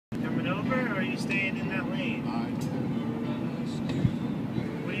staying in that lane?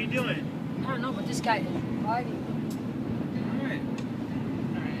 What are you doing? I don't know, but this guy is riding. Alright.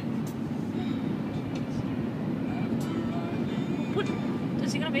 What?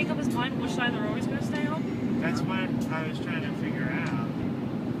 Is he gonna make up his mind which side the road he's gonna stay on? That's what I was trying to figure out.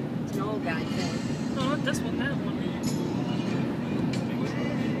 It's an old guy thing. No, not this one, that one.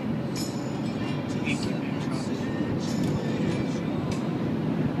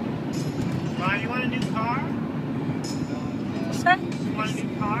 Ron, you want a new car? What's that? You want a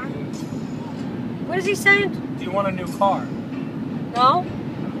new car? What is he saying? Do you want a new car? No?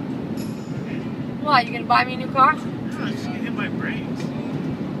 Why, you gonna buy me a new car? No, I'm just gonna hit my brakes.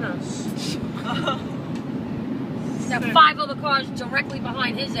 No. Got 5 other cars directly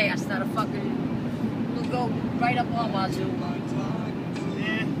behind his ass that are fucking will go right up on Wazoo.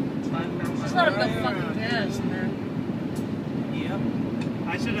 Yeah. It's not a big fucking gas, man. Yep.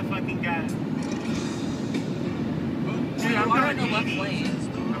 I should have fucking got. Dude, I'm Why going are the left 80. lanes?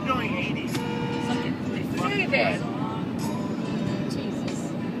 I'm going 80. David! Jesus.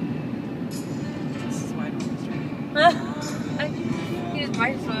 This is why I don't He is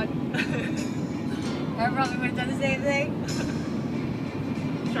my son. I probably would have done the same thing.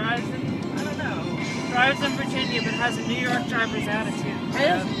 Drives in, I don't know. Drives in Virginia but has a New York driver's attitude.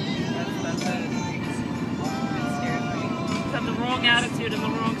 Really? That's it. Seriously. He's had the wrong attitude in the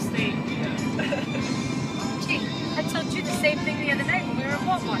wrong state. Gee, I told you the same thing the other night when we were in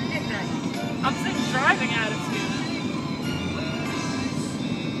Walmart, didn't I? I'm saying driving attitude.